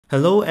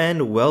Hello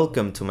and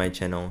welcome to my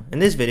channel. In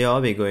this video,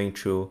 I'll be going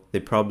through the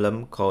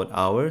problem called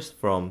hours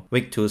from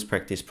week 2's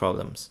practice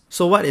problems.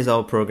 So what is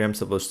our program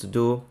supposed to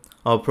do?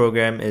 Our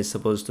program is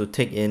supposed to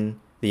take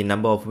in the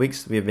number of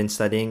weeks we've been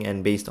studying,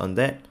 and based on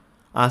that,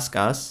 ask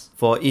us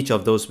for each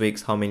of those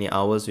weeks how many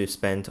hours we've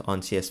spent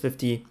on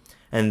CS50,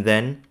 and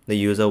then the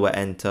user will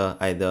enter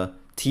either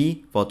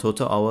T for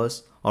total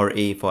hours or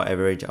A for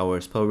average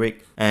hours per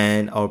week,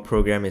 and our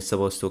program is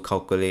supposed to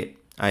calculate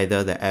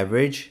either the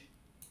average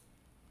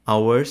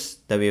hours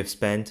that we have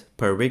spent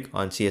per week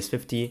on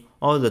CS50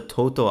 or the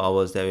total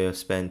hours that we have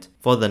spent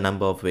for the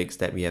number of weeks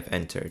that we have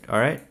entered.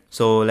 Alright,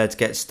 so let's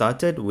get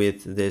started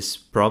with this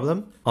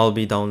problem. I'll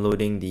be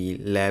downloading the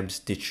lab's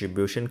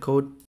distribution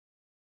code.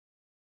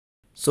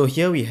 So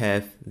here we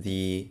have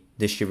the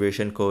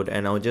distribution code,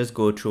 and I'll just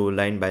go through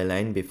line by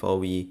line before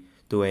we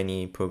do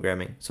any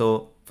programming.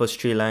 So first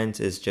 3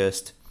 lines is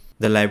just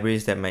the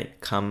libraries that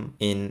might come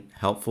in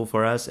helpful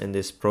for us in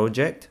this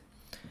project.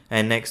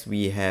 And next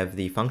we have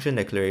the function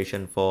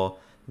declaration for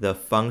the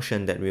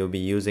function that we'll be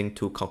using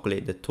to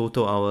calculate the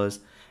total hours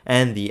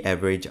and the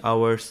average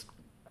hours.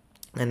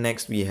 And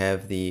next we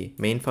have the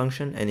main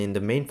function, and in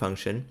the main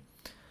function,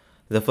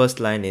 the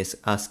first line is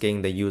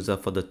asking the user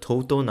for the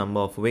total number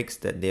of weeks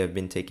that they have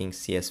been taking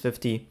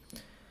CS50.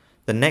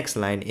 The next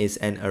line is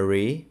an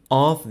array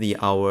of the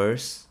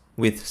hours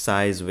with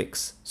size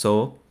weeks.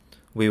 So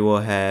we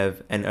will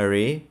have an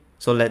array.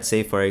 So let's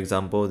say, for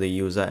example, the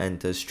user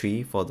enters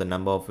 3 for the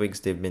number of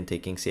weeks they've been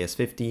taking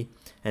CS50,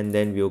 and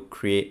then we'll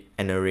create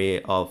an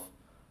array of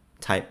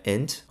type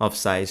int of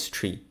size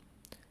 3.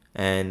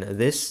 And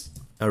this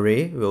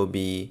array will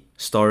be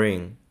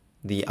storing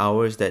the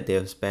hours that they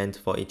have spent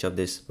for each of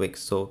these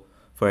weeks. So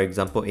for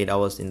example, 8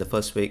 hours in the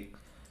first week,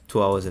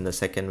 2 hours in the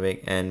second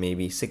week, and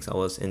maybe 6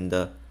 hours in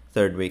the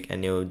third week,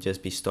 and you'll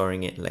just be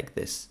storing it like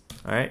this.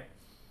 Alright.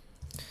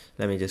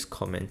 Let me just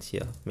comment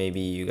here.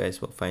 Maybe you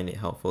guys will find it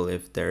helpful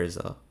if there is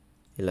a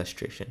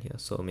illustration here.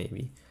 So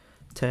maybe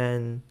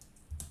 10,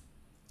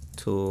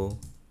 2,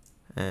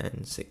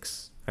 and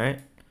 6.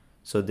 Alright.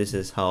 So this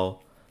is how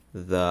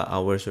the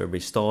hours will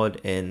be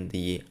stored in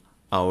the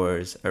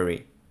hours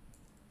array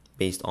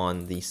based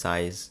on the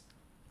size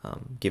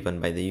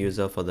given by the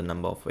user for the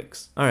number of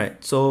weeks.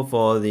 Alright, so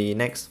for the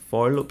next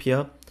for loop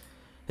here,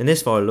 in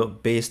this for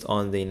loop, based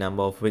on the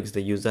number of weeks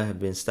the user have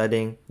been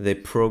studying, the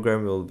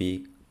program will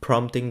be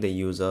prompting the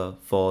user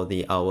for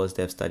the hours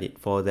they've studied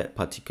for that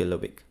particular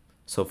week.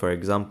 So for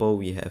example,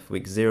 we have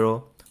week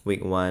 0,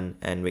 week 1,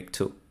 and week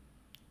 2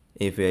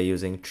 if we are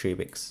using 3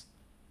 weeks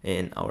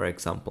in our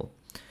example.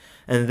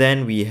 And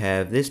then we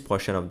have this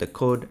portion of the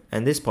code,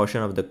 and this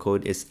portion of the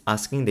code is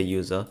asking the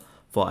user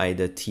for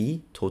either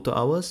T, total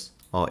hours,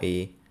 or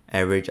A,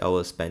 average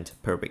hours spent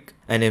per week.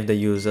 And if the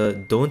user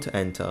don't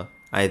enter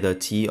either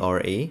T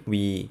or A,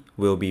 we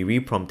will be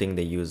reprompting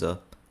the user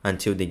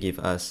until they give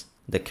us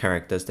the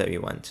characters that we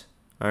want.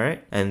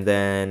 Alright, and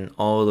then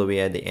all the way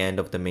at the end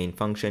of the main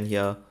function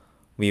here,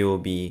 we will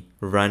be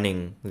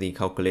running the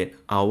calculate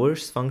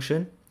hours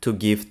function to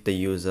give the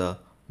user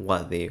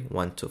what they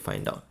want to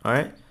find out.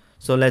 Alright,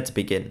 so let's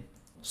begin.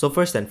 So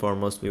first and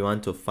foremost, we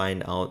want to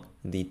find out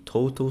the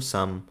total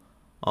sum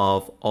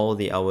of all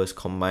the hours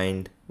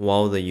combined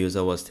while the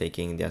user was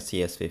taking their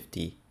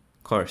CS50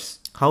 course.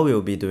 How we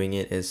will be doing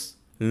it is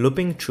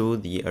looping through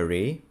the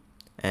array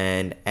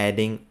and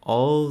adding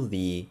all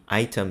the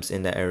items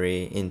in the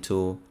array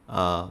into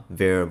a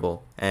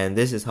variable, and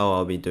this is how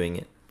I'll be doing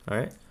it.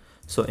 Alright,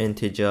 so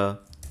integer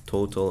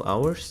total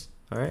hours,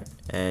 alright,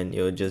 and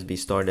it will just be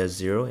stored as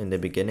 0 in the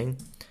beginning.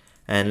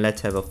 And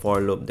let's have a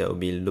for loop that will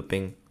be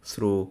looping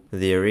through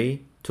the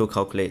array to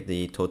calculate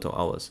the total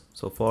hours.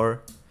 So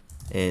for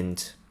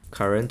int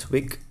current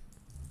week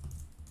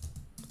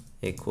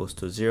equals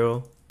to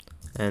 0,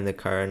 and the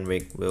current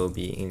week will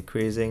be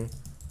increasing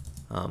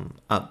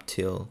up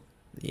till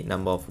the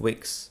number of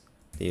weeks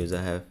the user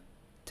have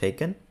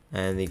taken,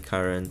 and the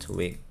current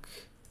week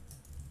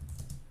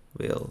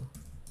will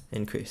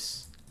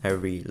increase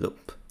every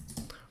loop.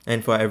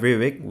 And for every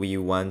week, we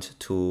want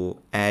to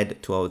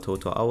add to our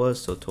total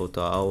hours. So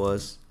total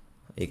hours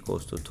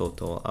equals to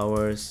total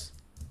hours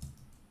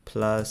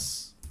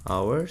plus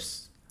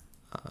hours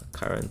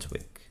current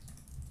week.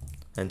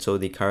 And so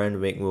the current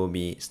week will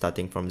be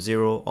starting from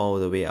 0 all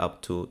the way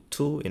up to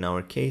 2 in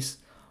our case.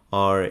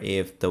 Or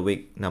if the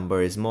week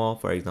number is more,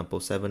 for example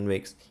 7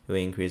 weeks, it will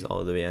increase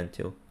all the way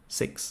until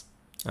 6.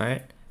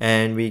 Alright,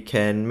 and we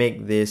can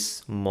make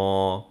this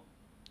more,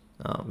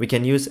 we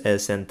can use a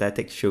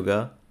synthetic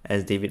sugar,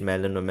 as David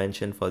Mellon will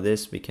mention. For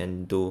this, we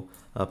can do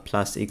a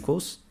plus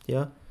equals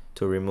here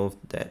to remove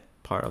that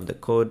part of the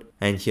code.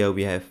 And here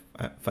we have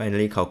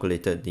finally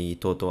calculated the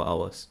total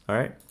hours.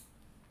 Alright,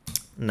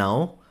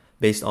 now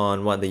based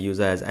on what the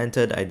user has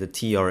entered, either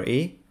T or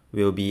A,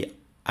 we'll be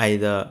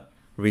either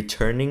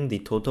returning the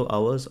total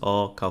hours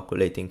or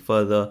calculating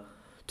further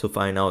to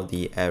find out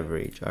the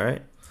average.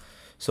 Alright,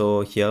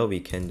 so here we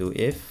can do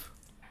if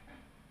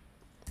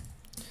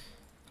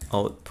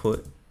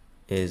output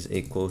is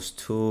equals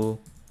to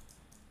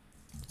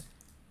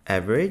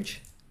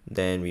average,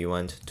 then we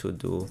want to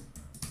do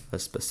a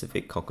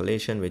specific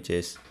calculation, which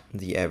is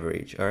the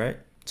average. Alright,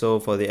 so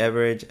for the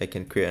average, I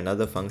can create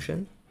another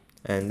function,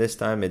 and this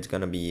time it's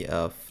gonna be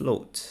a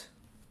float.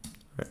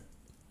 Right.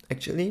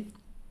 Actually,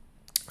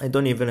 I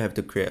don't even have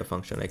to create a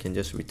function, I can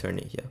just return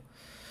it here.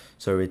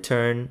 So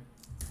return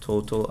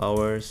total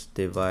hours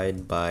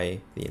divide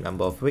by the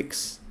number of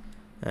weeks,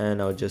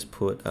 and I'll just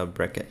put a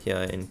bracket here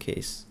in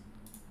case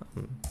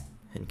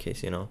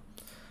you know.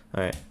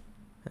 Alright,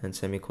 and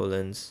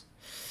semicolons.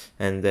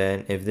 And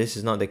then if this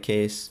is not the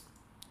case,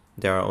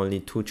 there are only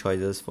two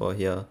choices for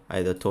here,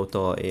 either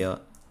total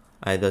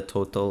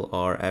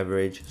or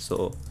average.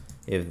 So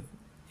if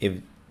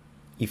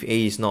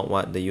A is not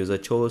what the user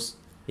chose,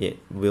 it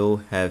will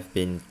have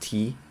been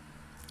T,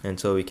 and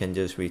so we can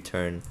just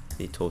return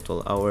the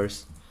total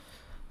hours.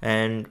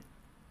 And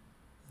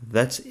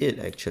that's it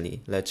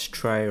actually. Let's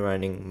try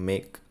running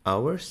make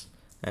hours,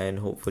 and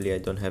hopefully I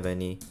don't have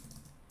any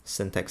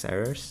syntax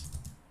errors.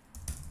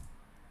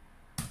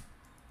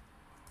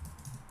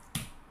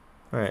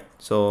 Alright,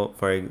 so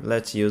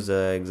let's use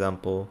the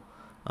example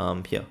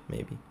here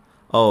maybe.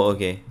 Oh,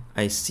 okay,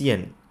 I see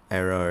an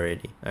error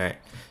already. Alright,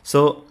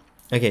 so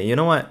okay, you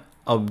know what?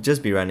 I'll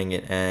just be running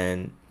it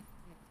and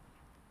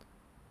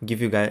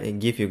give you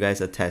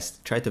guys a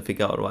test. Try to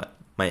figure out what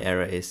my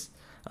error is.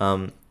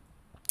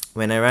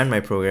 When I run my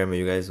program,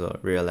 you guys will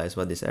realize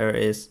what this error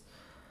is.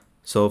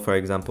 So for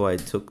example, I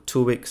took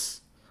 2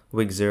 weeks.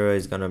 Week 0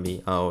 is gonna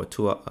be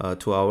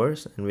 2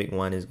 hours, and week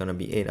 1 is gonna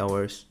be 8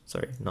 hours.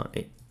 Sorry, not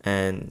 8.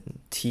 And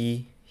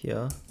T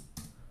here,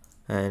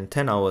 and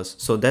 10 hours.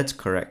 So that's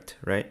correct,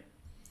 right?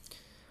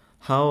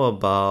 How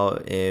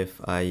about if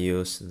I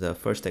use the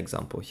first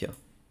example here?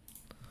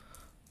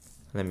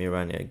 Let me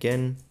run it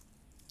again.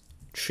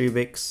 3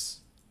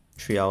 weeks,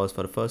 3 hours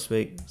for the first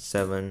week,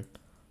 7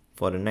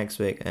 for the next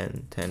week,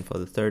 and 10 for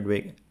the third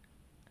week.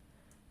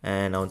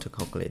 And I want to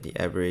calculate the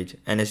average.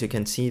 And as you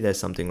can see, there's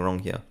something wrong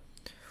here.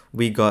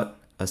 We got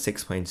a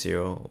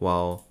 6.0,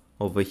 while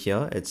over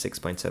here it's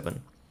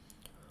 6.7.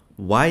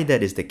 Why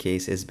that is the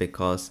case is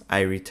because I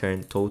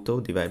returned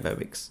total divided by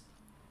weeks.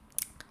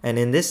 And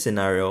in this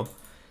scenario,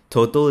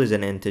 total is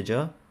an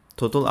integer,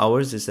 total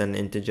hours is an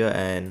integer,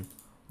 and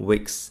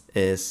weeks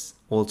is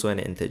also an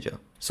integer.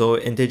 So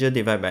integer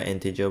divided by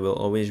integer will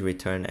always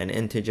return an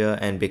integer,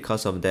 and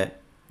because of that,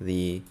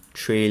 the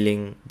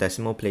trailing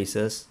decimal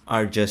places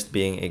are just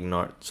being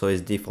ignored, so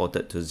it's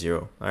defaulted to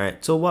 0.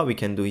 Alright, so what we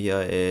can do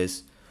here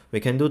is we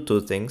can do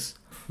two things,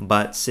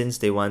 but since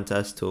they want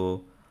us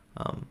to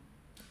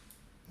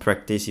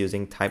practice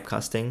using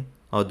typecasting,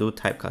 I'll do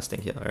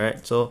typecasting here.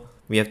 Alright, so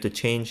we have to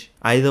change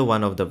either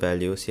one of the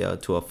values here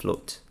to a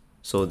float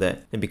so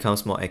that it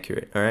becomes more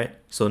accurate. Alright,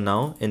 so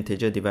now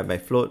integer divided by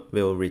float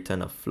will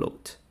return a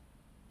float.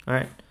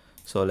 Alright,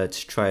 so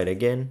let's try it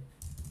again.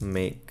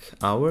 Make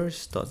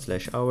hours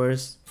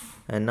 /hours,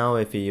 and now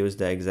if you use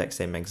the exact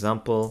same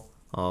example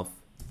of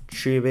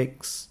 3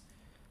 weeks,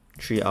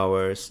 3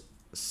 hours,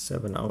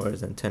 7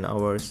 hours, and 10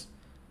 hours,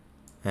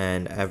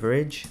 and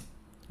average,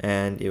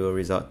 and it will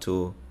result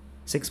to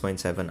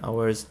 6.7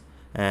 hours,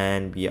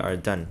 and we are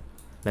done.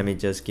 Let me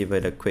just give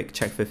it a quick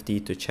check 50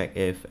 to check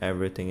if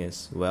everything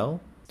is well.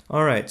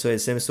 Alright, so it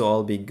seems to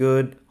all be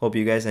good. Hope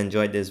you guys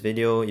enjoyed this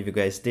video. If you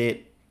guys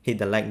did, hit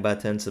the like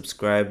button,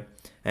 subscribe,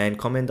 and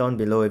comment down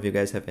below if you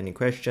guys have any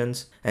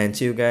questions. And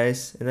see you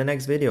guys in the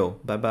next video.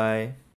 Bye bye.